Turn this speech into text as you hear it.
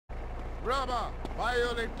Rubber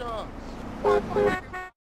violators.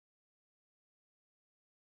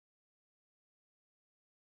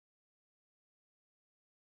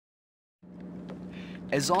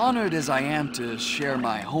 As honored as I am to share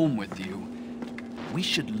my home with you, we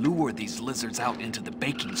should lure these lizards out into the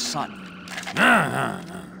baking sun.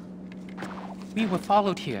 We were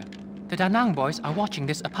followed here. The Da Nang boys are watching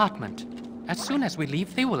this apartment. As soon as we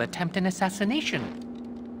leave, they will attempt an assassination.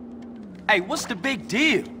 Hey, what's the big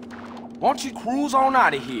deal? Why don't you cruise on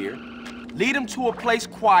out of here, lead them to a place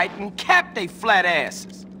quiet, and cap they flat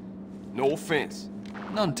asses? No offense.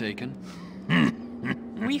 None taken.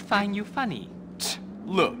 We find you funny.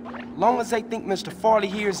 Look, long as they think Mr. Farley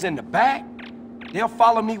here is in the back, they'll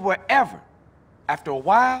follow me wherever. After a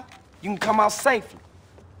while, you can come out safely.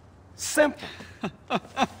 Simple.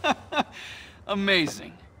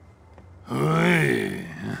 Amazing.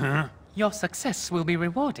 Your success will be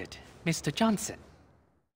rewarded, Mr. Johnson.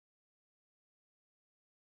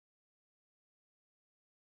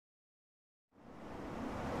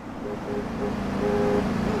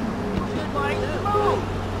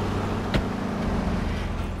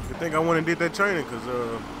 I think I went and did that training because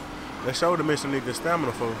that shoulder mission need the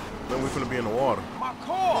stamina for. Then we finna be in the water. My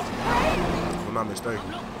car! If I'm not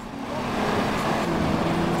mistaken.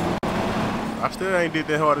 I still ain't did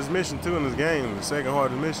that hardest mission too in this game. The second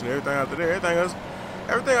hardest mission. Everything after that,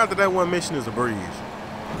 everything after that one mission is a breeze.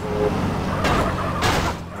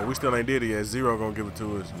 But we still ain't did it yet. Zero gonna give it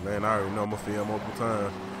to us. Man, I already know I'm gonna fail multiple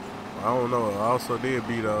times. I don't know. I also did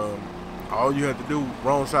beat all you had to do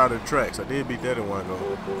wrong side of the tracks. I did beat that in one go.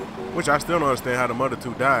 Which I still don't understand how the other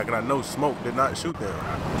two died, because I know Smoke did not shoot them.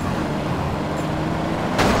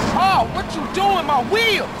 Oh, what you doing, my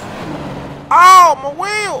wheels? Oh, my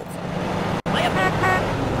wheels!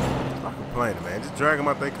 I'm complaining, man. Just drag them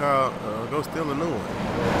out their car, go steal a new one.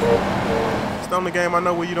 It's the only game I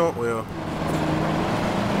know where you don't, well.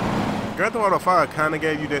 Grand Theft Auto 5 kind of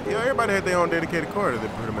gave you that. You know, everybody had their own dedicated car that they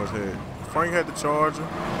pretty much had. Frank had the Charger.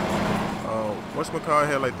 Whatchamacallit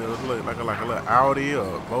had like a little Audi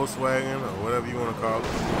or Volkswagen or whatever you want to call it.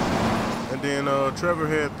 And then Trevor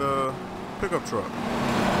had the pickup truck.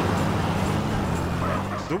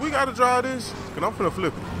 Do we gotta drive this? Cause I'm finna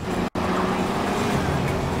flip it.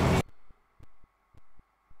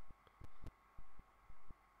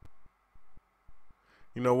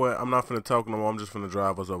 You know what? I'm not finna talk no more. I'm just finna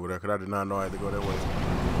drive us over there because I did not know I had to go that way.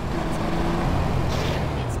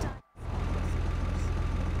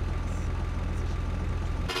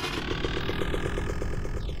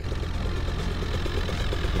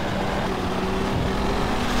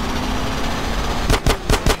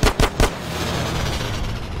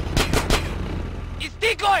 It's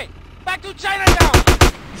decoy! Back to Chinatown!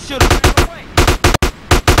 You should have ran away.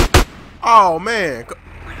 Oh man!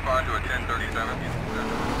 Respond to a 1037.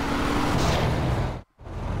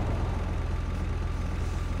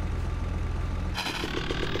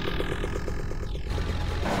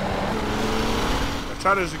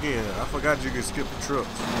 Try this again. I forgot you could skip the trucks.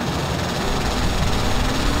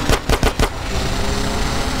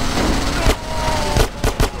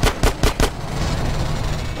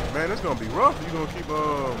 Man, it's gonna be rough. You gonna keep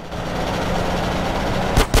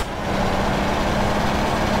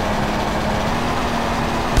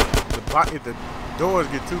if the doors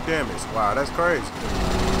get too damaged. Wow, that's crazy.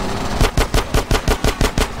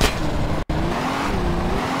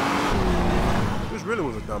 This really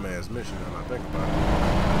was a dumbass mission now I think about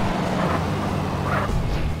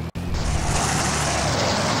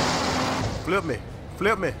it. Flip me.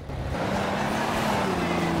 Flip me.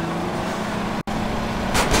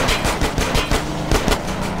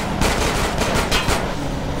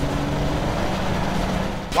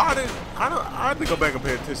 I have to go back and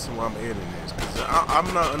pay attention while I'm editing this, because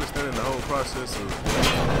I'm not understanding the whole process of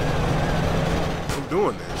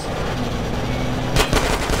doing this.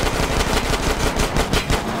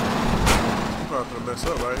 I'm probably gonna mess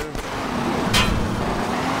up right here.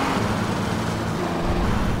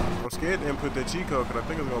 I'm scared to input that cheat code because I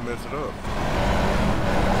think it's gonna mess it up.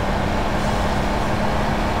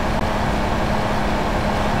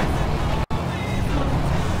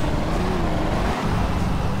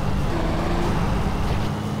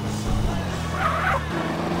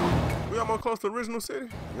 Close to the original city?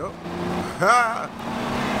 Yup.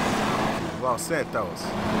 Los Santos.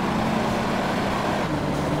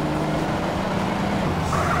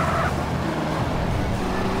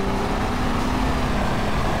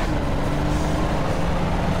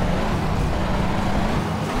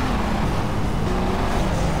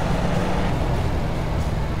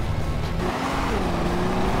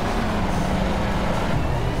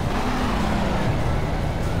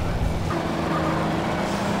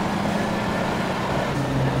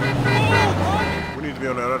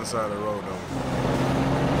 on the other side of the road, though.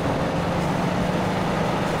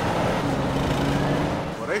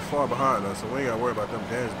 Well, they far behind us, so we ain't gotta worry about them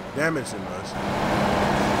damaging us.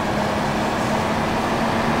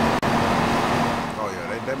 Oh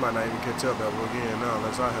yeah, they might not even catch up ever again now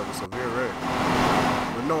unless I have a severe wreck.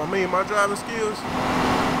 But no, I mean, my driving skills,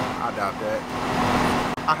 I doubt that.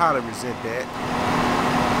 I highly resent that.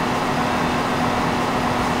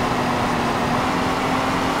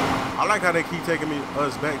 I like how they keep taking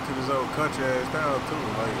us back to this old country ass town too.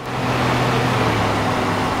 Like,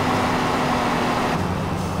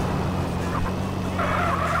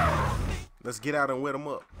 let's get out and wet them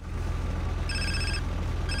up.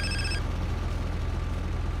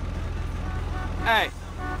 Hey.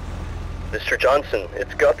 Mr. Johnson,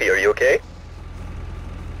 it's Guppy. Are you okay?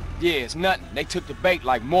 Yeah, it's nothing. They took the bait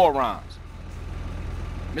like morons.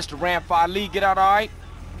 Mr. Ramfire Lee get out all right?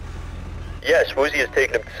 Yes, Woozy has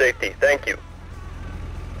taken him to safety. Thank you.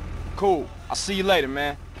 Cool. I'll see you later,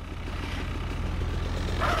 man.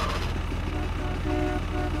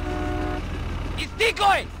 It's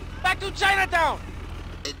decoy! Back to Chinatown!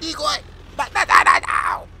 It's decoy.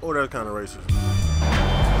 Oh, that's kind of racist.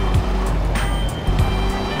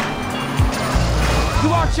 You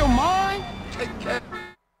out your mind? Take care.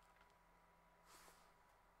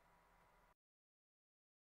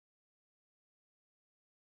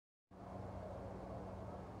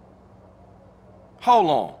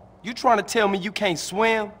 Hold on. You trying to tell me you can't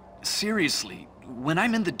swim? Seriously, when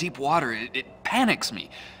I'm in the deep water, it panics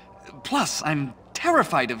me. Plus, I'm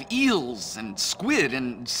terrified of eels and squid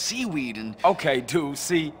and seaweed and... Okay, dude,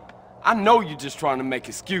 see, I know you're just trying to make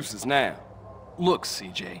excuses now. Look,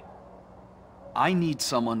 CJ, I need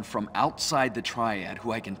someone from outside the triad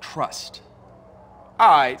who I can trust.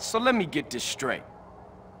 Alright, so let me get this straight.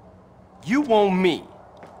 You want me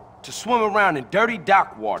to swim around in dirty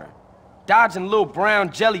dock water, dodging little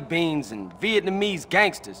brown jelly beans and Vietnamese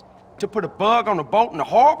gangsters to put a bug on a boat in the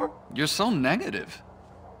harbor? You're so negative.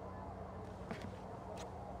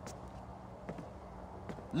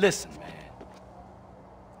 Listen, man.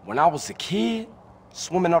 When I was a kid,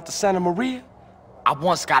 swimming off the Santa Maria, I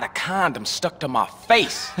once got a condom stuck to my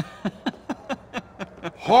face.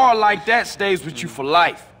 Horror like that stays with you for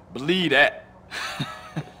life. Believe that.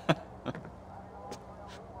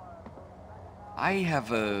 I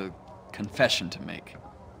have a confession to make.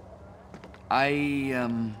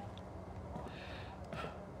 I'm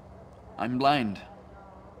blind.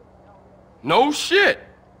 No shit.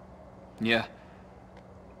 Yeah.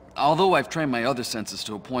 Although I've trained my other senses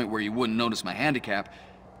to a point where you wouldn't notice my handicap,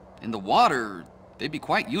 in the water, they'd be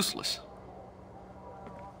quite useless.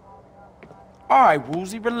 All right,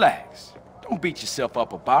 Woozy, relax. Don't beat yourself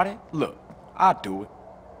up about it. Look, I'll do it.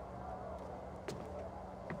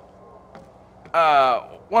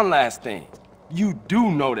 One last thing. You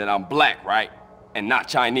do know that I'm black, right? And not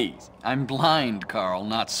Chinese. I'm blind, Carl,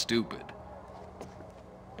 not stupid.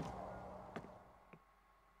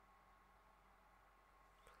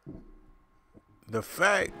 The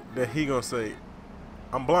fact that he gonna say,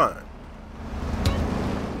 I'm blind.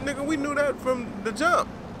 Nigga, we knew that from the jump.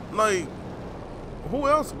 Like, who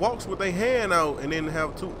else walks with their hand out and then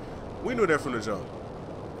have two? We knew that from the jump.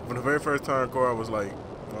 From the very first time Carl was like,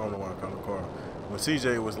 I don't know why I call him Carl. When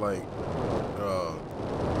CJ was like,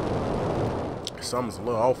 something's a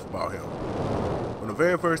little off about him. When the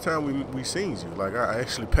very first time we seen you, like I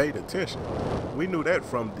actually paid attention. We knew that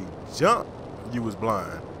from the jump you was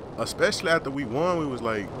blind. Especially after we won, we was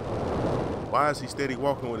like, why is he steady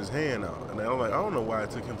walking with his hand out? And I was like, I don't know why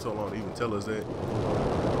it took him so long to even tell us that.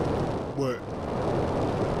 But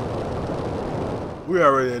we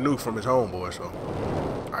already knew from his homeboy, so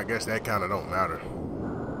I guess that kind of don't matter.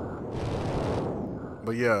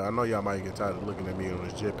 But yeah, I know y'all might get tired of looking at me on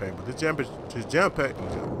this jetpack, but this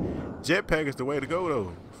jetpack is the way to go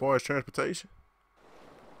though, as far as transportation.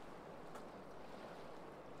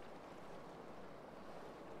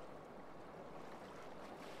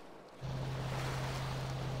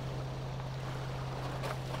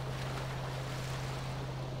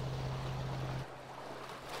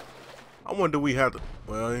 I wonder we have to,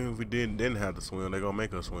 well, even if we didn't have to swim, they're gonna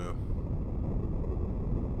make us swim.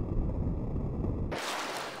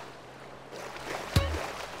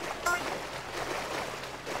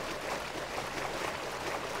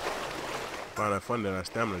 Find that funny that our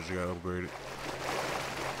stamina just got upgraded.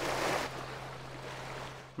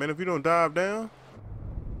 Man, if you don't dive down,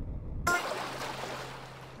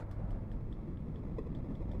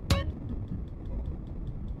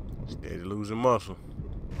 steady losing muscle.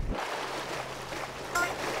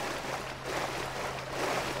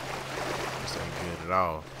 This ain't good at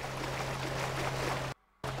all.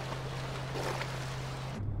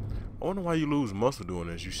 I wonder why you lose muscle doing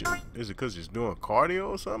this. You should. Is it because you're doing cardio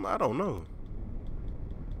or something? I don't know.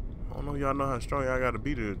 I don't know. Y'all know how strong y'all gotta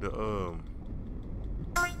be to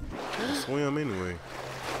swim anyway.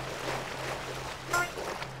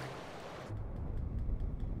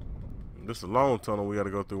 This is a long tunnel we gotta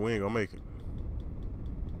go through. We ain't gonna make it.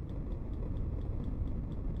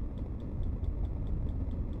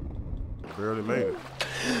 Barely made it.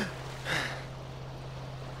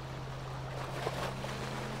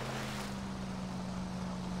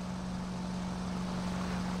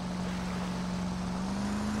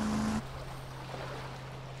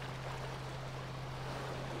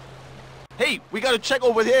 Hey, we gotta check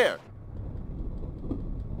over here.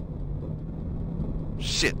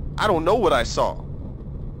 Shit, I don't know what I saw.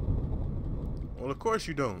 Well, of course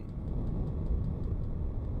you don't.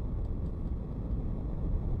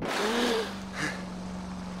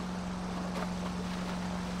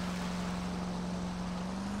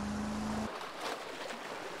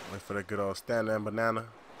 Wait for that good old stand-in banana.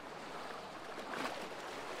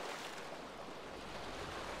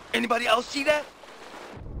 Anybody else see that?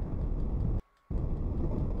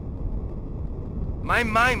 My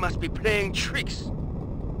mind must be playing tricks.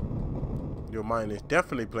 Your mind is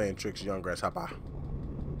definitely playing tricks, young grasshopper.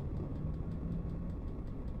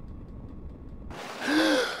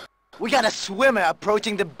 We got a swimmer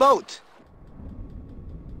approaching the boat.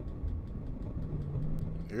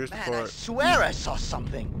 Here's the Man, I part. swear I saw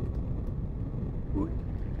something.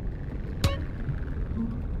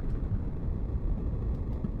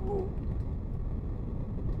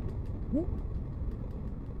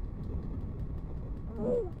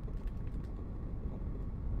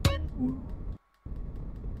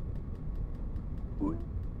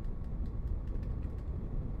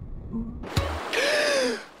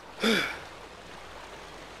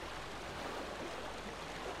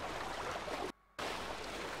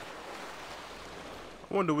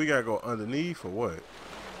 I wonder we gotta go underneath or what?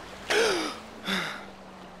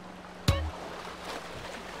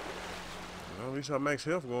 Well, at least our max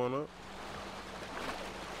health going up.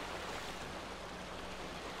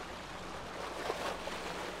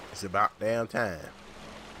 It's about damn time.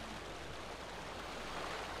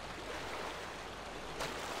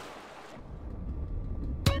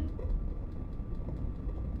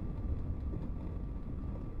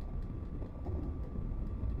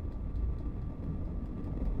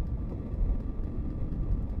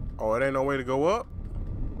 Oh, it ain't no way to go up?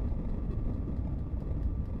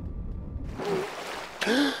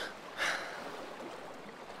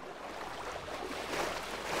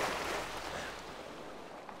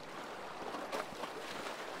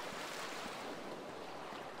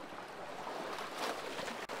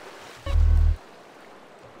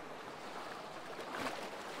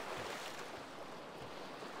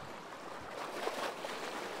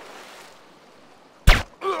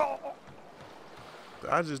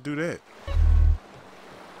 I just do that.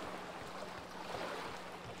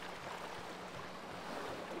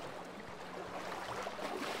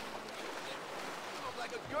 Look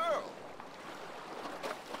like a girl.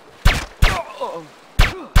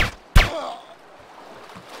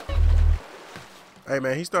 Hey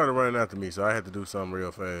man, he started running after me, so I had to do something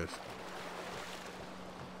real fast.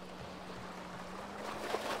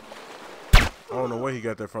 I don't know where he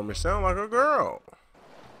got that from. It sounded like a girl.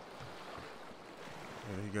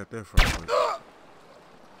 Yeah, he got that from.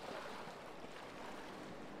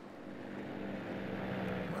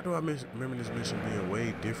 Why do I remember this mission being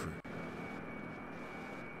way different?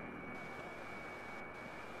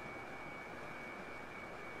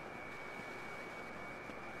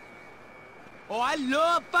 Oh, I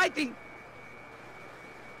love fighting.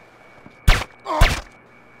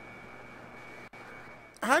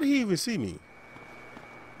 How did he even see me?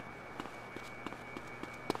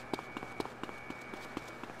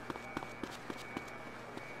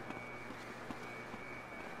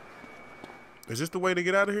 Is this the way to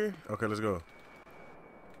get out of here? Okay, let's go.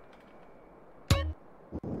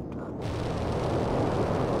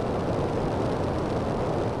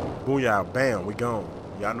 Booyah, bam, we gone.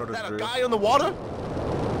 Y'all know this Is that a drill. guy on the water?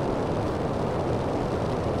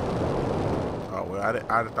 Oh, well,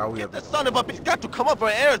 I thought we had The son of a bitch got to come up for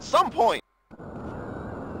air at some point.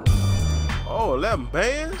 Oh, 11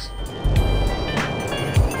 bands?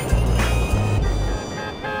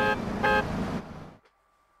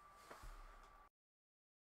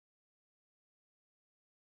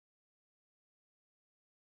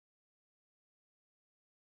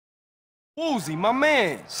 Woozy, my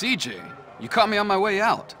man. CJ, you caught me on my way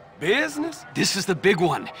out. Business? This is the big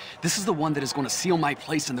one. This is the one that is going to seal my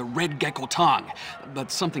place in the Red Gecko Tong. But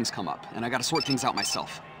something's come up, and I gotta sort things out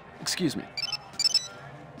myself. Excuse me.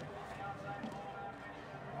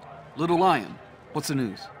 Little Lion, what's the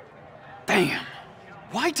news? Damn!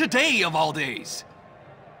 Why today of all days?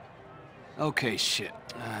 Okay, shit.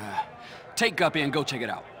 Take Guppy and go check it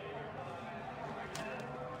out.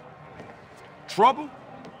 Trouble?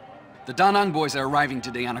 The Da Nang boys are arriving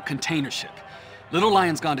today on a container ship. Little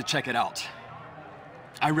Lion's gone to check it out.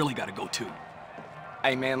 I really gotta go too.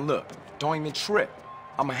 Hey man, look, don't even trip.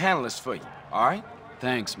 I'ma handle this for you, alright?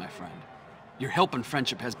 Thanks, my friend. Your help and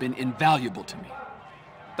friendship has been invaluable to me.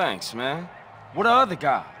 Thanks, man. What are other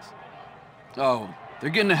guys? Oh, they're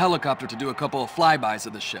getting a helicopter to do a couple of flybys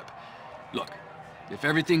of the ship. Look, if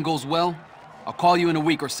everything goes well, I'll call you in a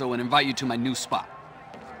week or so and invite you to my new spot.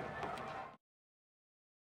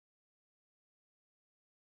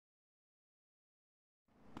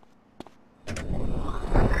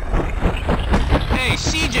 Hey,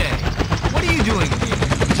 CJ! What are you doing here?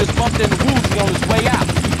 Just bumped into Woozy on his way out.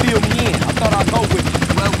 He filled me in. I thought I'd go with you.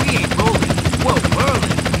 Well, we ain't rolling. Whoa,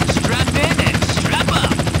 whirling. Strap in and strap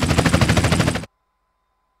up.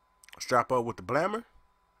 Strap up with the blammer?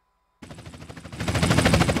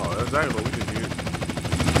 Oh, that's exactly what we just did.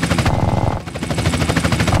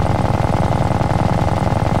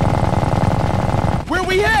 Where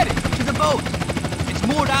we headed? To the boat. It's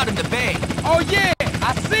moored out in the bay. Oh yeah,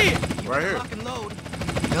 I see it. Right here. Lock and load.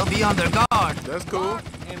 They'll be on their guard. That's cool.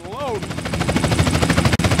 And load.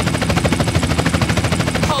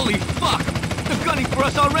 Holy fuck! They're gunning for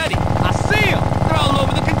us already. I see him. They're all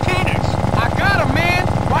over the containers. I got him, man.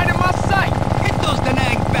 Right in my sight. Hit those Da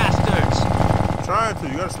Nang bastards. Trying to.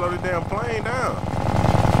 You gotta slow this damn plane down.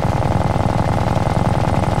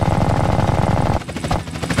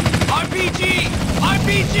 RPG!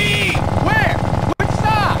 RPG! Where? Which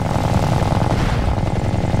side?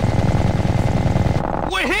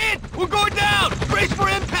 We're hit! We're going down! Brace for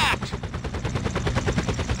impact!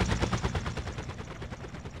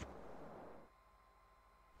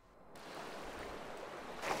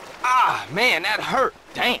 Ah, man, that hurt.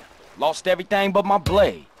 Damn. Lost everything but my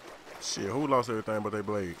blade. Shit, who lost everything but their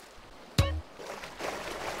blade?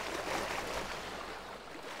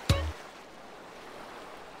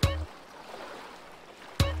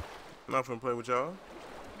 I'm not finna play with y'all.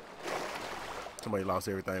 Somebody lost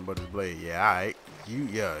everything but his blade. Yeah, alright.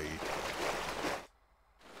 Yeah.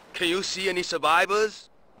 Can you see any survivors?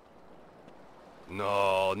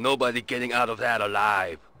 No, nobody getting out of that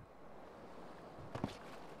alive.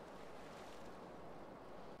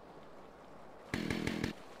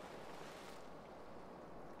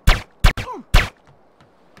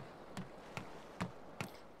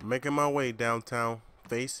 Making my way downtown.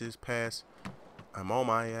 Faces pass. I'm on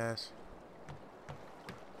my ass.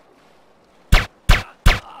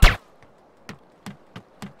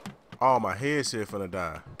 Oh, my head shit finna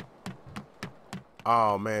die.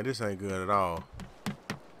 Oh man, this ain't good at all.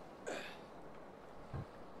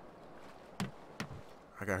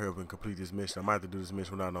 I gotta hurry up and complete this mission. I might have to do this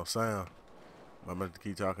mission without no sound. I'm gonna have to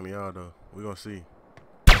keep talking to y'all though. We're gonna see.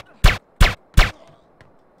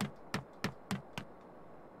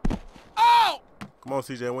 Oh! Come on,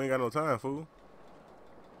 CJ, we ain't got no time, fool.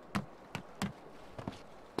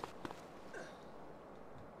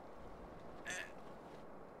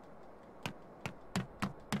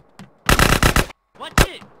 Watch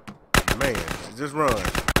it! Man, just run.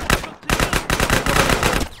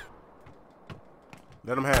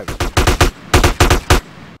 Let him have it.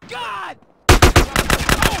 God!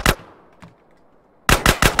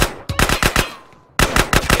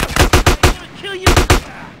 Kill you!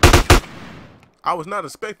 I was not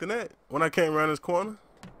expecting that when I came around this corner.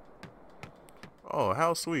 Oh,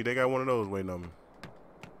 how sweet. They got one of those waiting on me.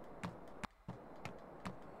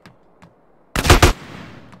 I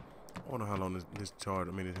wonder how long this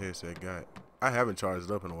headset got. I haven't charged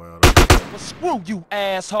it up in a while though. Well, screw you,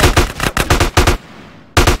 asshole.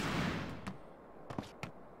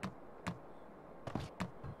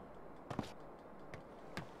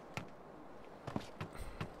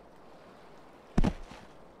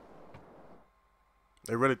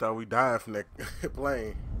 They really thought we died from that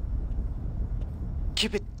plane.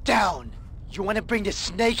 Keep it down. You want to bring the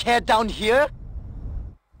snakehead down here?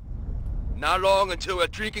 Not long until we're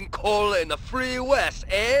drinking cola in the free west,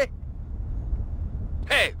 eh?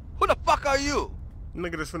 Hey, who the fuck are you?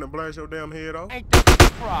 Nigga that's finna blast your damn head off. Ain't that a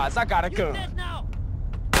surprise? I got a gun. Now!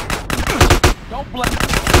 Don't blame.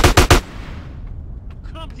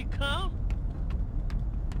 Clumsy cum!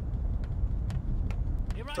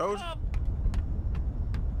 Here I Told you. come!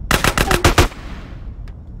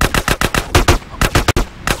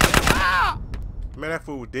 Man, that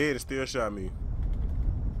fool was dead and still shot me.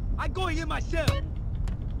 I go here myself!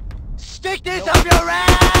 Stick this up your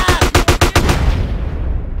ass!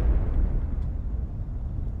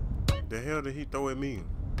 The hell did he throw at me?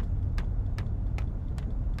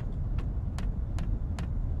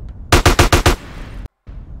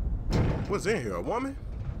 What's in here? A woman?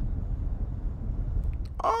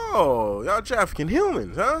 Oh, y'all trafficking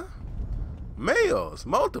humans, huh? Males,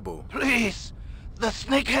 multiple. Please! The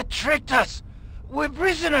snakehead tricked us! We're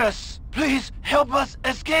prisoners! Please help us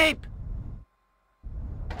escape!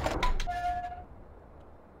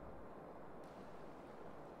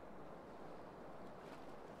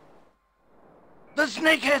 The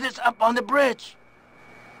snakehead is up on the bridge!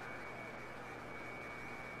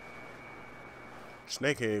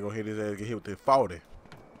 Snakehead gonna hit his ass, get hit with that 40.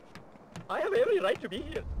 I have every right to be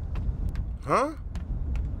here. Huh?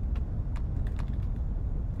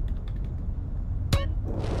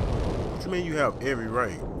 What you mean you have every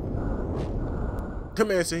right? That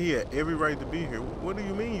man said he had every right to be here. What do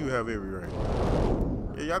you mean you have every right?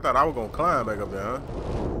 Yeah, y'all thought I was gonna climb back up there, huh?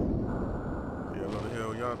 Yeah, what the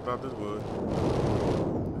hell y'all thought this was?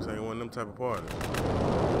 This ain't one of them type of parties.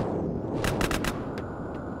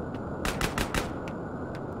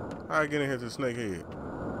 How I get in here to the snakehead?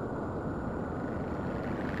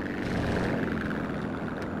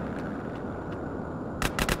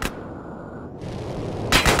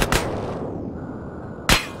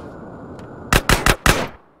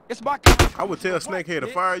 It's my I would tell Snakehead to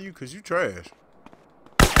fire you because you trash.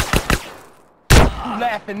 You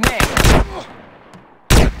laughing now?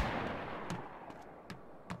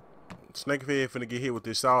 Snakehead finna get hit with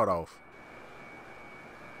this sawed off.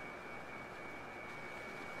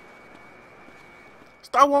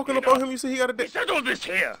 Stop walking up on him. You see he got a Settle this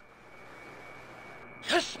here.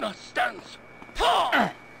 Chestnut stands.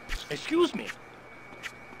 Excuse me.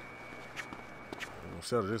 We'll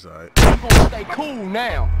settle this, alright. You gonna stay cool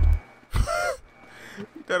now.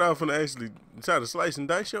 You thought I was finna actually try to slice and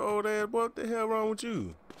dice your old ass, boy. What the hell wrong with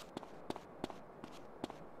you?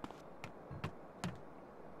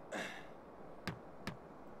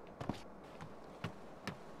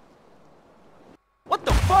 What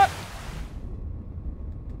the fuck?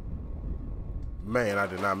 Man, I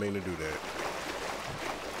did not mean to do that.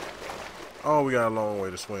 Oh, we got a long way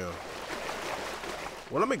to swim.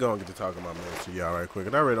 Well, let me go and get to talking my mess to y'all right quick.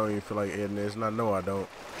 And I really don't even feel like editing this, and I know I don't.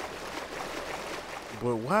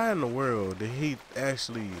 But why in the world did he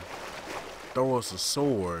actually throw us a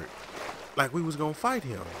sword like we was gonna fight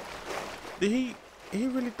him? Did he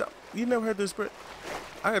really thought? You never heard this?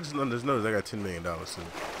 I just noticed I got $10 million soon.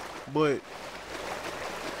 But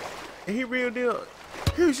he real deal.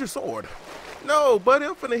 Here's your sword. No, buddy,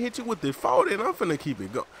 I'm finna hit you with this 40 and I'm finna keep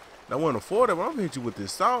it going. Now, I want a 40, but I'm gonna hit you with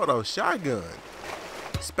this sawed off shotgun.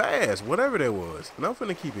 Spaz, whatever that was. And I'm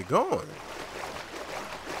finna keep it going.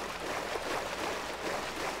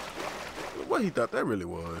 What he thought that really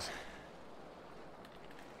was.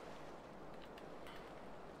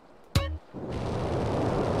 These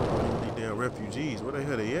damn refugees, where the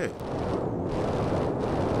hell they at?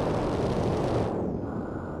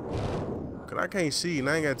 Cause I can't see and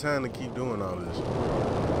I ain't got time to keep doing all this.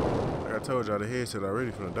 Like I told y'all, the headset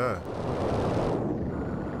already finna die.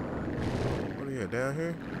 What are you at, down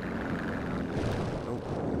here? Nope.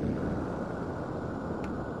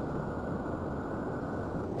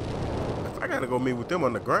 If I gotta go meet with them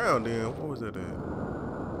on the ground, then what was that at?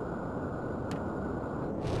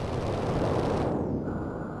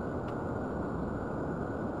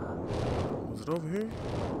 Was it over here?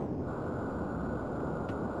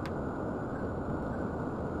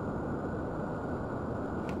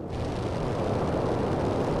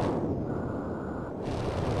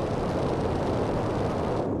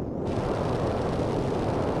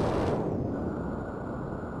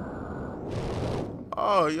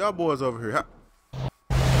 Oh, y'all boys over here.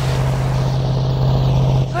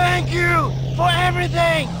 Thank you for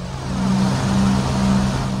everything!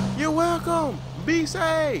 You're welcome. Be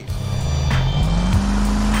safe.